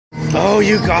Oh,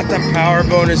 you got the power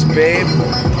bonus, babe.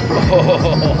 Oh,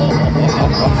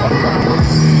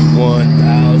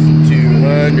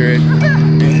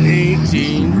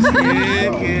 1,218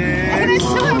 tickets.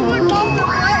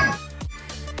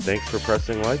 Thanks for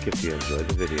pressing like if you enjoyed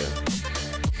the video.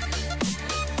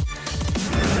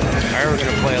 Alright, we're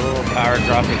going to play a little Power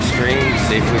Drop X-Treme,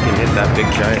 see if we can hit that big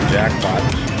giant jackpot.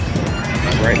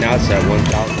 Right now it's at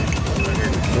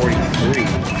 1,143.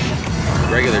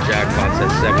 Regular jackpot's at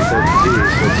 732,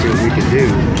 so let's see what we can do.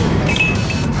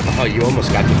 Oh, you almost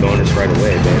got the bonus right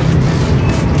away, man.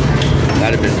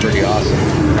 That'd have been pretty awesome.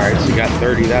 Alright, so you got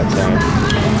 30 that time.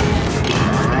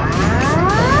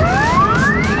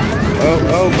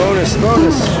 Oh, bonus.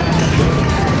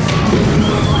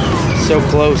 So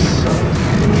close.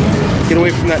 Get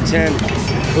away from that 10.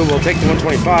 Ooh, we'll take the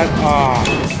 125. Ah,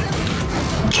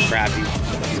 crappy.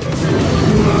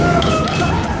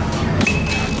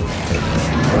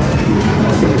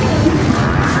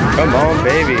 Come on,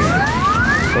 baby.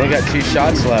 Only got 2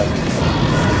 shots left.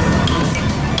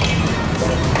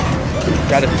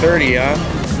 Got a 30, huh?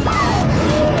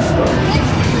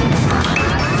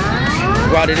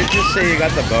 Wow, did it just say you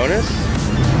got the bonus?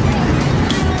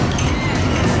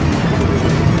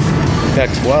 Got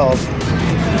 12.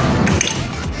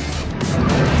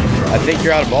 I think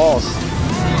you're out of balls. I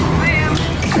am.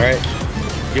 Alright.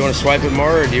 Do you want to swipe it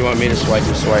more, or do you want me to swipe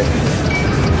your swipe?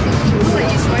 I'll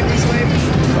let you swipe and swipe.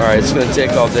 Alright, it's going to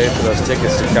take all day for those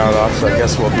tickets to count off, so I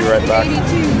guess we'll be right back. 82.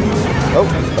 Oh,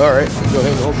 alright. Go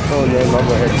ahead and hold the phone then. I'll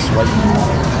go ahead and swipe.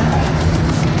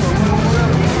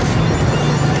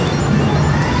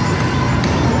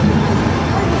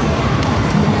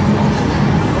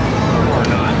 Or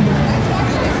not.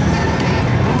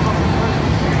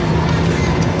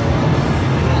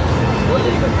 What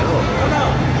is the hell?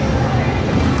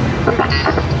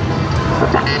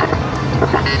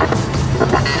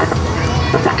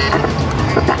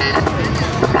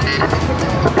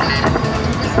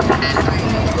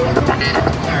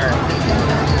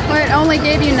 Well, it only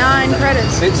gave you 9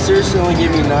 credits. It seriously only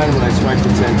gave me 9 when I swiped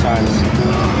it 10 times.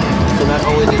 So not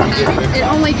only did you get ripped It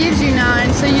off. only gives you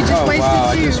 9, so you just wasted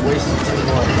wow, 2. I just wasted 2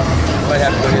 more. Might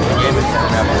have to go get the game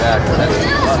account after that, because that's $2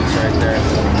 right there.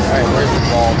 Alright, where's the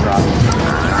ball drop?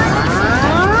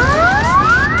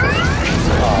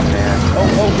 Oh man.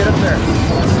 Oh, get up there.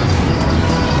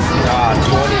 Ah, 20.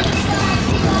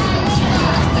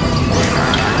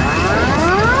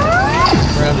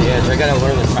 Right on the edge. I gotta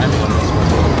learn the timing on this one.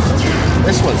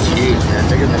 This one's huge, man.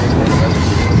 Bigger than any one of those.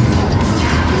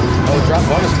 Oh, drop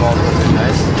bonus balls would have been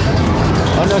nice.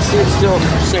 Oh no, see, it's still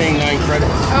saying 9 credits.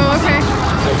 Oh, okay.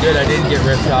 So good, I didn't get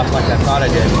ripped off like I thought I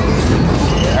did.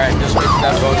 Alright, just wait for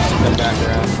that bonus to come back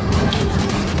around.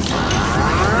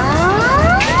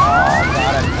 Oh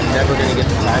god, I'm never gonna get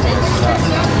the timing. This sucks.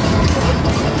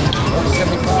 Oh,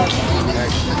 75.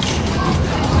 Nice.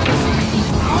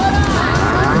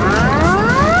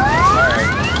 Alright.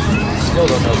 Still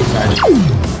don't know the timing.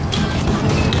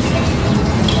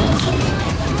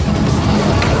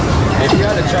 Maybe you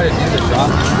ought to try to do the drop.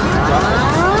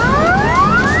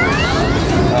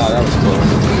 Oh, that was close.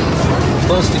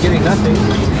 Close to getting nothing.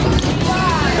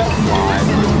 Come on.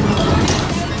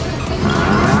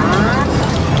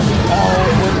 Oh,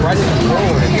 it went right in the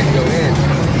hole and it didn't go in.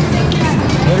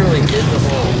 Literally hit the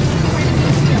hole.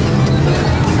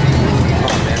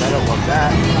 Oh man, I don't want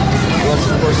that. Unless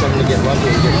of course I'm going to get lucky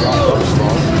and get drop bonus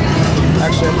balls.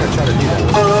 Actually, I'm going to try to do that.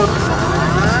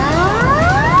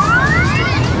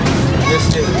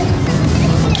 Missed it.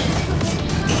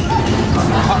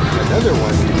 Another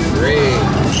one. Great.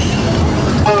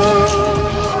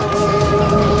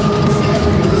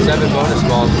 7 bonus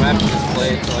balls. I'm going to have to just play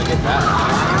it until I get back.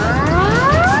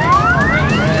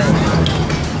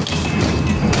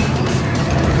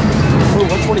 Oh,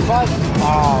 125?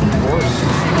 Oh, of course.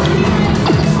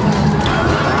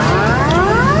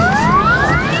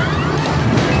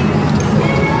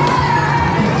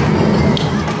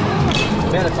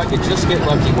 Man, if I could just get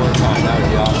lucky one time, that would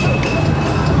be awesome.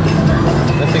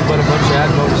 Nothing but a bunch of ad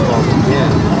bonus balls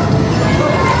again.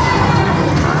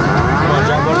 Come on,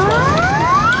 drop bonus balls.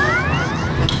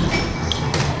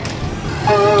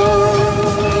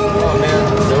 Oh man,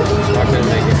 nope, it's not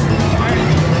gonna make it.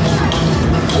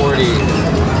 40.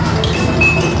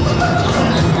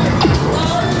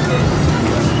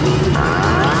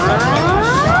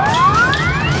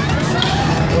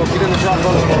 Oh, get in the drop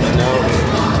bonus balls. No.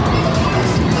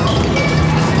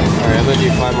 Alright, I'm gonna do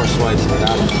 5 more swipes and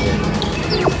that was it.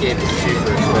 This game is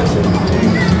super expensive.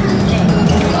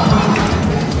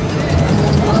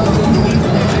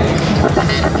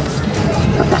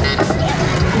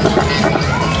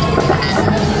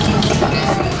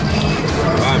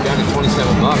 Wow, I'm down to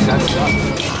catch up.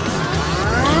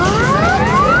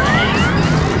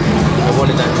 I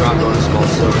wanted that drop bonus ball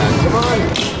so bad. Come on.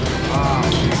 Wow.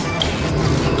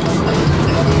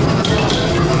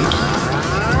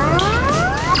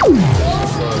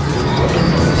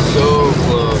 So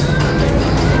close.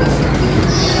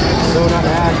 So not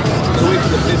bad. Let's wait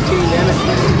for the 15, damn it.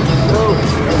 No.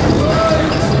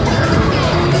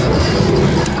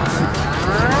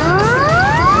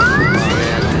 Oh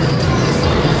man.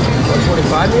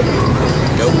 125 maybe?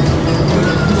 Nope.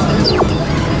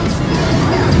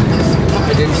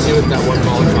 I didn't see what that one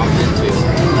ball dropped into.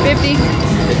 50.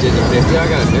 It did the 50. I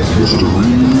got a mystery. 20.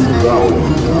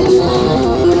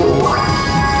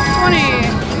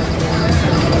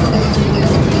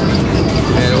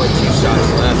 Man, only 2 shots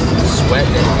left.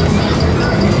 Sweating it.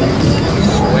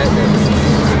 Sweating it.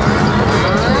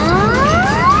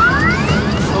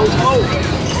 Oh, oh!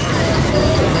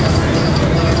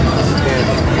 Man,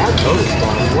 that bonus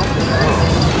ball, what the hell?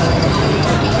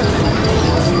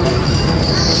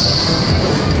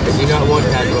 I do not want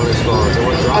that bonus balls. I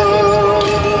want drop bonus balls.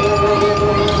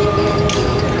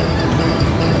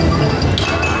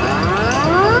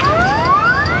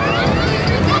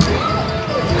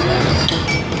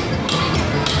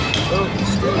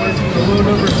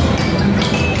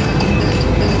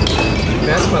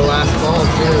 That's my last ball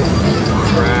too.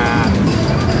 Crap.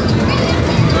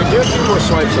 Do a few more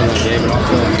swipes on that game and I'll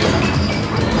feel good.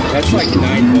 That's like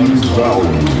 9 bonus balls.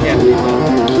 Yeah.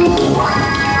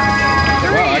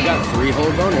 Wow, I got 3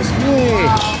 whole bonus.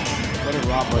 Yay! What a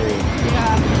robbery.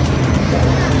 Yeah.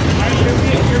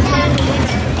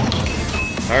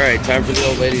 Alright, time for the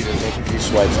old lady to make a few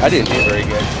swipes. I didn't do very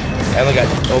good. I only got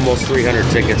almost 300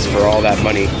 tickets for all that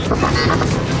money.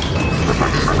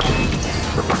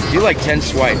 Do like 10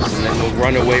 swipes and then we'll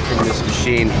run away from this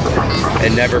machine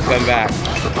and never come back.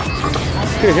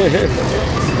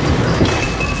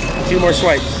 2 more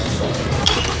swipes.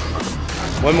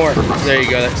 1 more. There you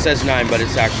go. That says 9, but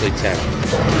it's actually 10.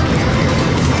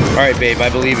 Alright, babe, I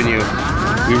believe in you.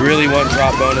 We really want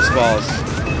drop bonus balls.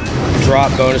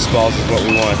 Drop bonus balls is what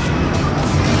we want.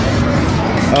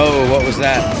 Oh, what was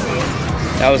that?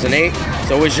 That was an 8.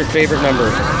 So what's your favorite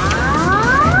number?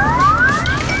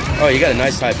 Oh, you got a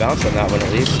nice high bounce on that one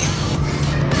at least.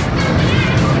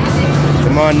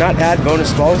 Come on, not add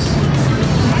bonus balls.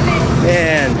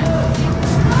 Man.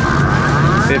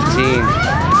 15.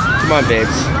 Come on,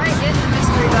 babes.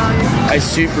 I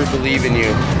super believe in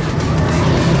you.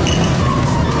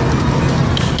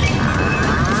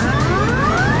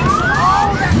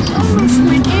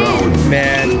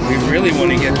 Man, we really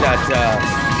want to get that,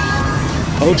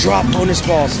 oh, drop bonus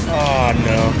balls. Oh,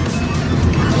 no.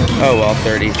 Oh, well,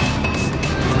 30.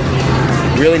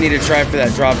 Really need to try for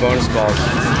that drop bonus balls.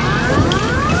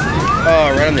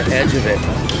 Oh, right on the edge of it.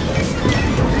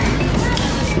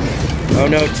 Oh,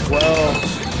 no, 12.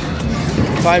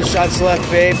 5 shots left,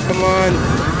 babe. Come on.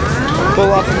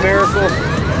 Pull off a miracle.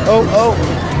 Oh, oh.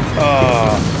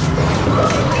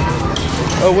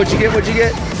 Oh, what'd you get? What'd you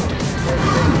get?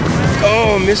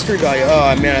 Oh, mystery value.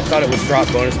 Oh, man, I thought it was drop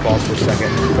bonus balls for a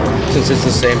second, since it's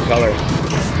the same color.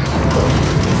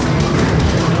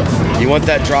 You want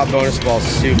that drop bonus ball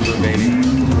super, baby.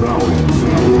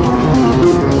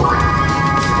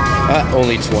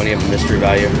 Only 20 of the mystery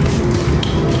value.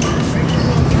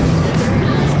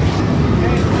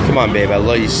 Come on, babe, I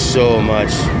love you so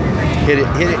much. Hit it,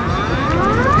 hit it.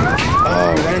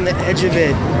 Oh, right on the edge of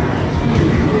it.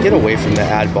 Get away from the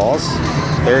ad balls.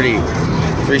 30.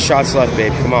 3 shots left,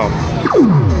 babe. Come on.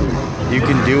 You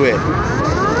can do it.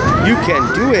 You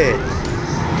can do it.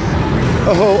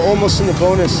 Oh, almost in the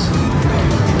bonus.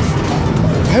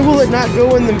 Why will it not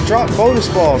go in the drop bonus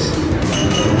balls?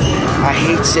 I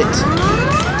hate it.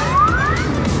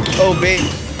 Oh, babe.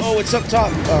 Oh, it's up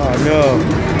top. Oh, no.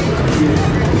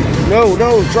 No,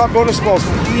 no. Drop bonus balls,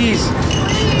 please.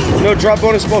 No, drop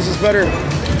bonus balls is better.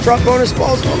 Drop bonus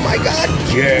balls. Oh, my God.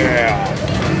 Yeah.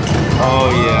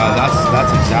 Oh, yeah.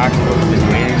 That's exactly what we've been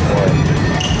waiting for.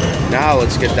 Now,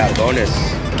 let's get that bonus.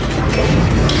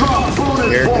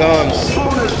 Here it comes.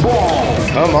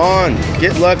 Come on.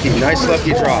 Get lucky. Nice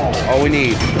lucky drop. That's all we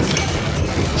need.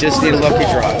 Just need a lucky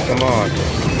drop. Come on.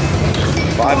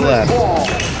 5 left.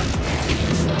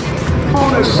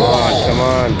 Come on. Come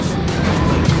on.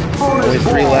 Only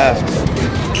 3 left.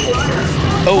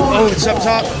 Oh, it's up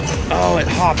top. Oh, it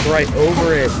hopped right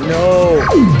over it. No.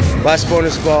 Last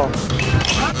bonus ball.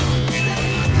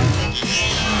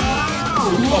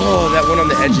 Oh, that one on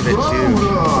the edge of it too.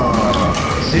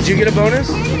 Did you get a bonus?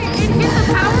 I didn't get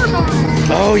the power bonus.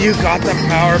 Oh, you got the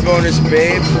power bonus,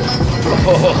 babe.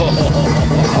 Oh.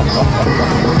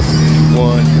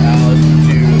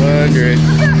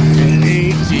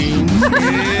 1,218.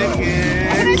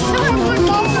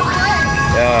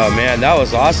 man, that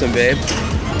was awesome, babe.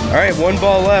 All right, 1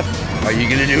 ball left. Are you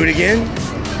gonna do it again?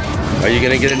 Are you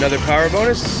gonna get another power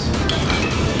bonus?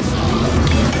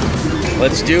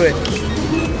 Let's do it.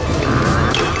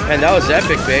 And that was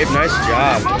epic, babe. Nice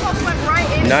job.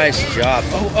 Nice job.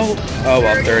 Oh,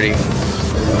 well, 30.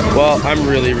 Well, I'm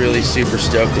really, really super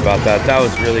stoked about that. That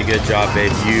was really good job,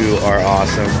 babe. You are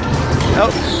awesome.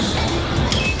 Oh.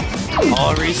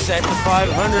 All reset to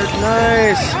 500.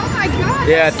 Nice. Oh my God.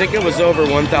 Yeah, I think it was over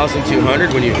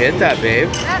 1,200 when you hit that, babe.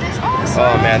 That is awesome.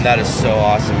 Oh man, that is so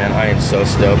awesome, man. I am so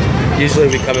stoked. Usually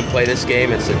we come and play this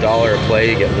game. It's $1 a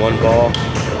play. You get 1 ball.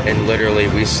 And literally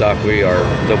we suck. We are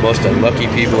the most unlucky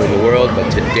people in the world. But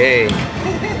today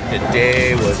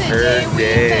was her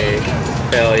day.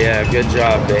 Hell yeah. Good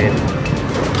job, babe.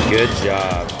 Good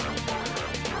job.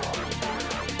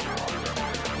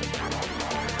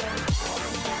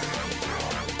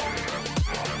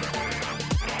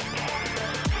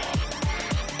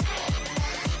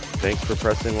 Thanks for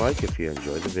pressing like if you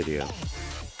enjoyed the video.